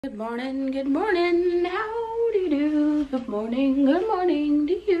Good morning, how do you do? Good morning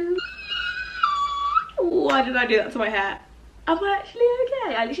to you. Why did I do that to my hair? Am I actually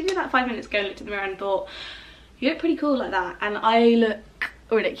okay? I literally did that 5 minutes ago and looked in the mirror and thought, you look pretty cool like that. And I look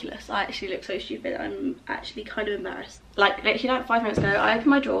ridiculous. I actually look so stupid. I'm actually kind of embarrassed. Like literally like 5 minutes ago, I opened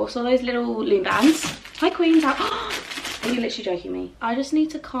my drawer, saw those little loom bands. Hi queens, how are you literally joking me? I just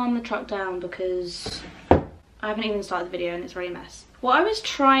need to calm the truck down because I haven't even started the video and it's already a mess. What I was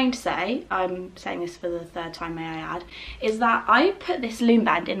trying to say, I'm saying this for the third time may I add, is that I put this loom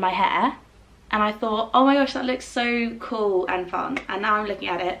band in my hair and I thought, oh my gosh, that looks so cool and fun. And now I'm looking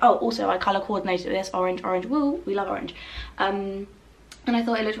at it. Oh, also I colour coordinated with this, orange, woo, we love orange. And I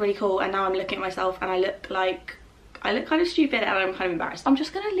thought it looked really cool and now I'm looking at myself and I look kind of stupid and I'm kind of embarrassed. I'm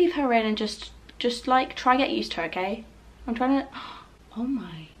just gonna leave her in and just like try get used to her, okay? I'm trying to, oh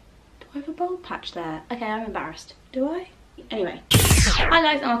my, do I have a bald patch there? Okay, I'm embarrassed. Do I? Anyway, hi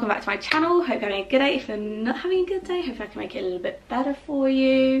guys and welcome back to my channel. Hope you're having a good day. If you're not having a good day, hope I can make it a little bit better for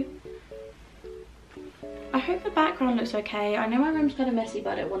you. I hope the background looks okay. I know my room's kind of messy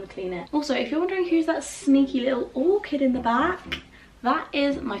but I don't want to clean it. Also, if you're wondering who's that sneaky little orchid in the back, that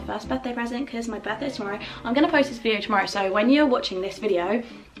is my first birthday present because my birthday is tomorrow. I'm going to post this video tomorrow, so when you're watching this video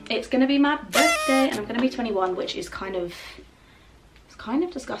it's going to be my birthday and I'm going to be 21, which is kind of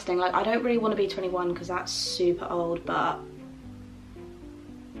disgusting. Like, I don't really want to be 21 because that's super old, but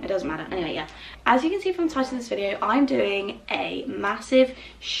it doesn't matter. Anyway, yeah, as you can see from the title of this video, I'm doing a massive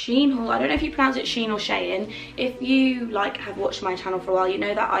Shein haul. I don't know if you pronounce it Shein or Shein. If you like have watched my channel for a while, you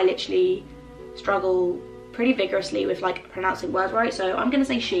know that I literally struggle pretty vigorously with like pronouncing words right, so I'm gonna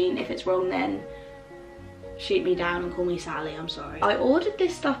say Shein. If it's wrong, then shoot me down and call me Sally, I'm sorry. I ordered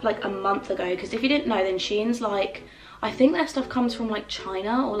this stuff like a month ago because if you didn't know, then Shein's like, I think their stuff comes from like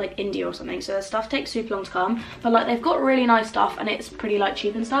China or like India or something, so their stuff takes super long to come, but like they've got really nice stuff and it's pretty like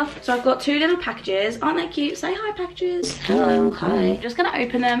cheap and stuff. So I've got two little packages. Aren't they cute? Say hi, packages. Hello. Hi. I'm just gonna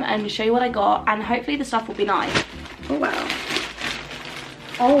open them and show you what I got and hopefully the stuff will be nice. Oh wow.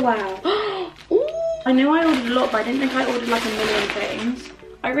 Oh wow. Ooh. I knew I ordered a lot, but I didn't think I ordered like a million things.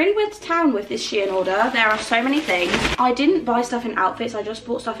 I really went to town with this Shein order. There are so many things. I didn't buy stuff in outfits, I just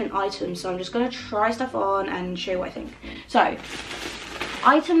bought stuff in items. So I'm just gonna try stuff on and show you what I think. So,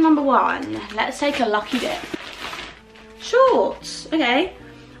 item number one, let's take a lucky dip. Shorts, okay.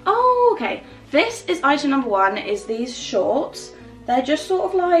 Oh, okay. This is item number one, is these shorts. They're just sort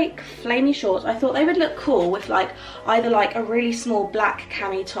of like flamey shorts. I thought they would look cool with like either like a really small black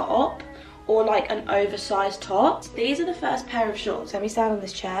cami top or like an oversized top. These are the first pair of shorts. Let me stand on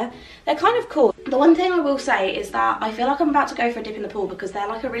this chair. They're kind of cool. The one thing I will say is that I feel like I'm about to go for a dip in the pool because they're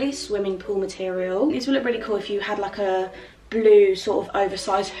like a really swimming pool material. These would look really cool if you had like a blue sort of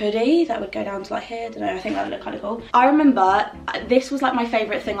oversized hoodie that would go down to like here. I don't know, I think that would look kind of cool. I remember this was like my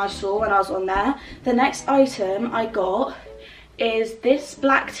favorite thing I saw when I was on there. The next item I got is this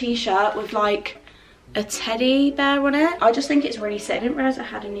black t-shirt with like a teddy bear on it. I just think it's really sick. I didn't realise it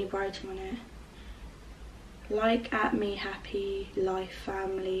had any writing on it. Like at me, happy life,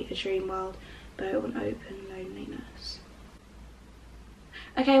 family, a dream world, boat on open loneliness.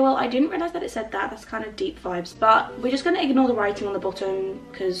 Okay, well I didn't realise that it said that. That's kind of deep vibes, but we're just going to ignore the writing on the bottom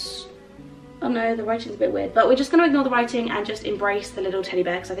because, oh no, the writing's a bit weird, but we're just going to ignore the writing and just embrace the little teddy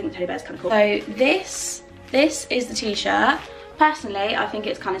bear because I think the teddy bear's kind of cool. So this is the t-shirt. Personally, I think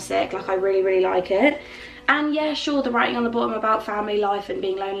it's kind of sick. Like, I really like it. And yeah, sure, the writing on the bottom about family life and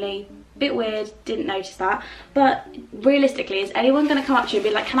being lonely, bit weird, didn't notice that. But realistically, is anyone going to come up to you and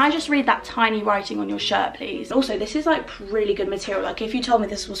be like, can I just read that tiny writing on your shirt, please? Also, this is like really good material. Like, if you told me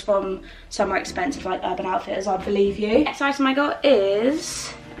this was from somewhere expensive like Urban Outfitters, I'd believe you. Next item I got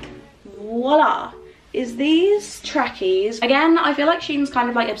is, voila, is these trackies. Again, I feel like Shein's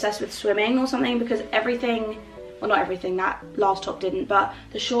kind of like obsessed with swimming or something because everything, well not everything, that last top didn't, but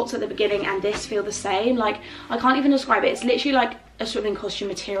the shorts at the beginning and this feel the same. Like, I can't even describe it. It's literally like a swimming costume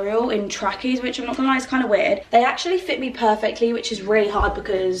material in trackies, which I'm not gonna lie is kind of weird. They actually fit me perfectly, which is really hard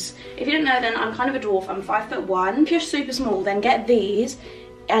because if you didn't know, then I'm kind of a dwarf. I'm 5'1". If you're super small, then get these,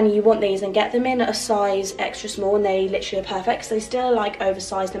 and you want these, and get them in a size extra small, and they literally are perfect because they still are like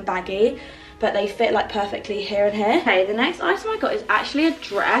oversized and baggy, but they fit like perfectly here and here. Okay, the next item I got is actually a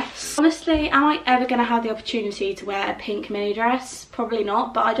dress. Honestly, am I ever gonna have the opportunity to wear a pink mini dress? Probably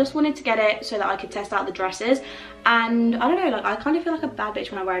not, but I just wanted to get it so that I could test out the dresses. And I don't know, like I kind of feel like a bad bitch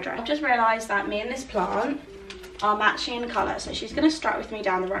when I wear a dress. I've just realised that me and this plant are matching in colour, so she's gonna strut with me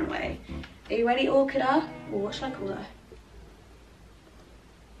down the runway. Are you ready, Orchida? Or what should I call her?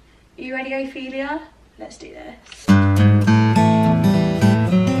 Are you ready, Ophelia? Let's do this.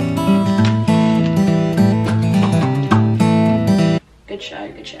 Good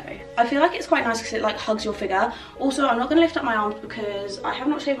show, good show. I feel like it's quite nice because it like hugs your figure. Also, I'm not going to lift up my arms because I have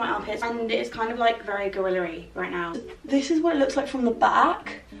not shaved my armpits and it's kind of like very gorilla-y right now. This is what it looks like from the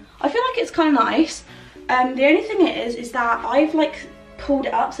back. I feel like it's kind of nice. The only thing is that I've like pulled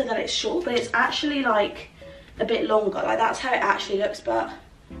it up so that it's short, but it's actually like a bit longer. Like that's how it actually looks, but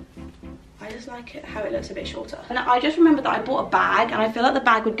I just like it how it looks a bit shorter. And I just remembered that I bought a bag and I feel like the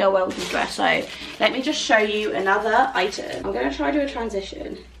bag would go well with this dress. So let me just show you another item. I'm gonna try to do a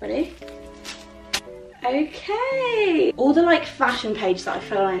transition. Ready? Okay. All the like fashion pages that I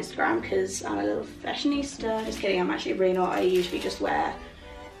follow on Instagram because I'm a little fashionista. Just kidding, I'm actually really not. I usually just wear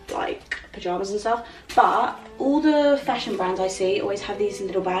like pajamas and stuff. But all the fashion brands I see always have these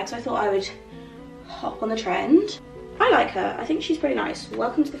little bags. I thought I would hop on the trend. I like her. I think she's pretty nice.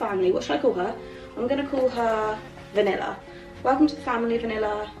 Welcome to the family. What should I call her? I'm gonna call her Vanilla. Welcome to the family,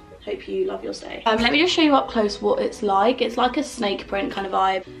 Vanilla. Hope you love your stay. Let me just show you up close what it's like. It's like a snake print kind of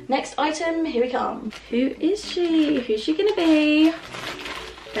vibe. Next item, here we come. Who is she? Who's she gonna be?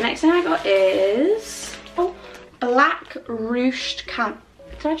 The next thing I got is black ruched cam.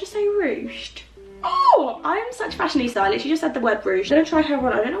 Did I just say ruched? Oh, I am such a fashionista. I literally just said the word ruched. I'm gonna try her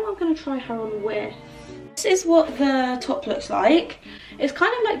on. I don't know what I'm gonna try her on with. This is what the top looks like. It's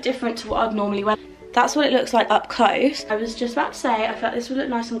kind of like different to what I'd normally wear. That's what it looks like up close. I was just about to say I felt this would look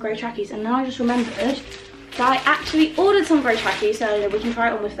nice on grey trackies, and then I just remembered that I actually ordered some grey trackies, so we can try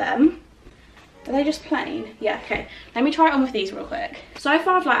it on with them. Are they just plain? Yeah, okay. Let me try it on with these real quick. So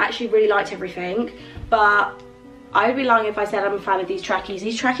far I've like actually really liked everything, but I would be lying if I said I'm a fan of these trackies.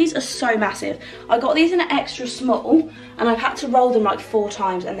 These trackies are so massive. I got these in an extra small and I've had to roll them like 4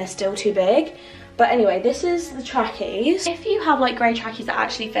 times and they're still too big. But anyway, this is the trackies. If you have like grey trackies that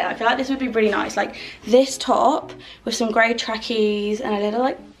actually fit, I feel like this would be really nice. Like this top with some grey trackies and a little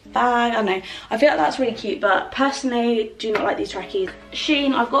like bag. I don't know. I feel like that's really cute, but personally do not like these trackies.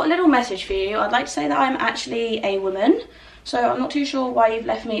 Shein, I've got a little message for you. I'd like to say that I'm actually a woman. So I'm not too sure why you've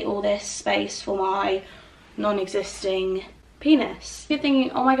left me all this space for my non-existing penis. If you're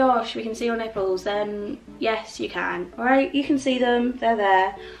thinking, oh my gosh, we can see your nipples, then yes, you can. Alright, you can see them. They're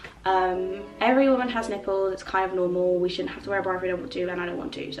there. Every woman has nipples, it's kind of normal. We shouldn't have to wear a bra if we don't want to, and I don't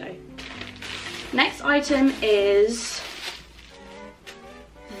want to, so. Next item is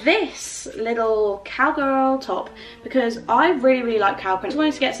this little cowgirl top, because I really like cow print. I just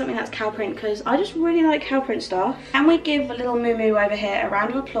wanted to get something that's cow print because I just really like cow print stuff. And we give a little moo moo over here a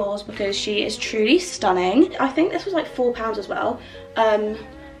round of applause because she is truly stunning. I think this was like £4 as well.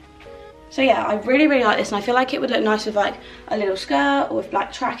 So yeah, I really like this, and I feel like it would look nice with like a little skirt or with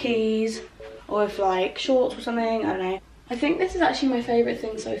black trackies or with like shorts or something. I don't know. I think this is actually my favourite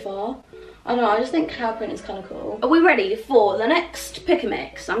thing so far. I don't know, I just think cow print is kind of cool. Are we ready for the next pick a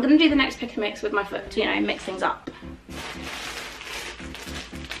mix? I'm going to do the next pick a mix with my foot to, you know, mix things up.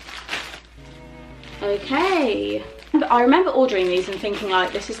 Okay. I remember ordering these and thinking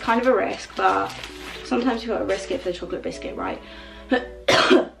like, this is kind of a risk, but sometimes you've got to risk it for the chocolate biscuit, right?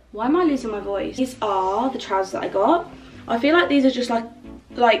 Why am I losing my voice? These are the trousers that I got. I feel like these are just like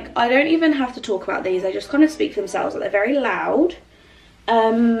I don't even have to talk about these. They just kind of speak for themselves. Like, they're very loud.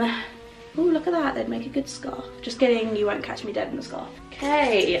 Oh, look at that. They'd make a good scarf. Just kidding, you won't catch me dead in the scarf.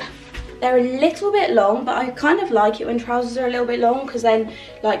 Okay. They're a little bit long, but I kind of like it when trousers are a little bit long because then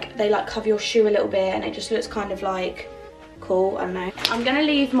like they like cover your shoe a little bit and it just looks kind of like cool. I don't know. I'm gonna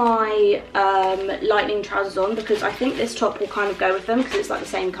leave my lightning trousers on because I think this top will kind of go with them because it's like the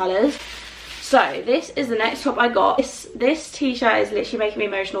same colours. So this is the next top I got. This t-shirt is literally making me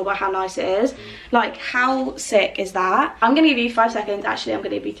emotional by how nice it is. Like, how sick is that? I'm gonna give you 5 seconds. Actually, I'm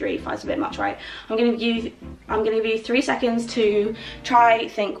gonna give you 3. 5's a bit much, right? I'm gonna give you 3 seconds to try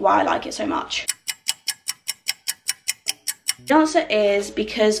think why I like it so much. The answer is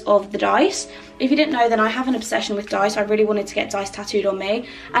because of the dice. If you didn't know, then I have an obsession with dice. I really wanted to get dice tattooed on me.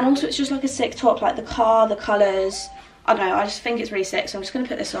 And also it's just like a sick top, like the car, the colours. I don't know, I just think it's really sick, so I'm just going to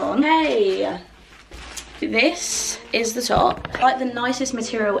put this on. Hey, this is the top. Like the nicest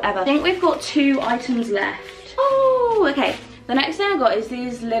material ever. I think we've got 2 items left. Oh, okay. The next thing I got is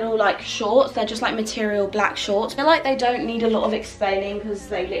these little like shorts. They're just like material black shorts. I feel like they don't need a lot of explaining because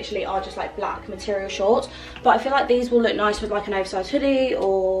they literally are just like black material shorts. But I feel like these will look nice with like an oversized hoodie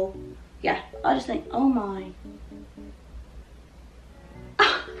or, yeah, I just think, oh my.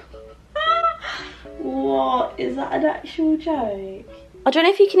 What? Is that an actual joke? I don't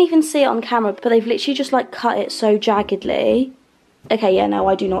know if you can even see it on camera, but they've literally just like cut it so jaggedly. Okay, yeah, no,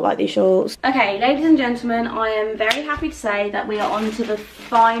 I do not like these shorts. Okay, ladies and gentlemen, I am very happy to say that we are on to the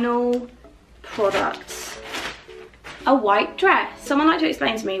final product. A white dress. Someone like to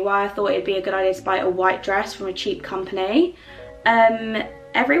explain to me why I thought it'd be a good idea to buy a white dress from a cheap company.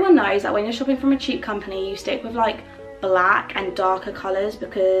 Everyone knows that when you're shopping from a cheap company, you stick with like black and darker colours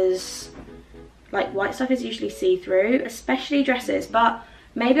because like white stuff is usually see-through, especially dresses. But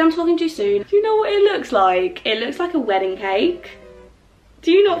maybe I'm talking too soon. Do you know what it looks like? It looks like a wedding cake.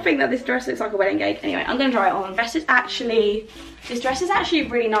 Do you not think that this dress looks like a wedding cake? Anyway, I'm gonna try it on. This dress is actually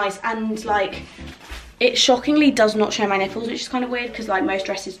really nice, and like it shockingly does not show my nipples, which is kind of weird because like most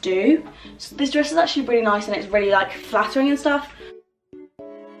dresses do. So this dress is actually really nice and it's really like flattering and stuff.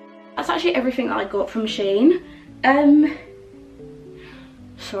 That's actually everything that I got from Shein.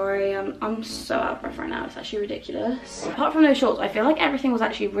 Sorry, I'm so out of breath right now, it's actually ridiculous. Apart from those shorts, I feel like everything was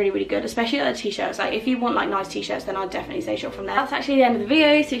actually really good, especially like the t-shirts. Like if you want like nice t-shirts, then I'd definitely say shop from there. That's actually the end of the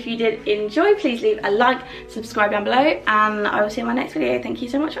video, so if you did enjoy, please leave a like, subscribe down below, and I will see you in my next video. Thank you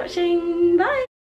so much for watching, bye!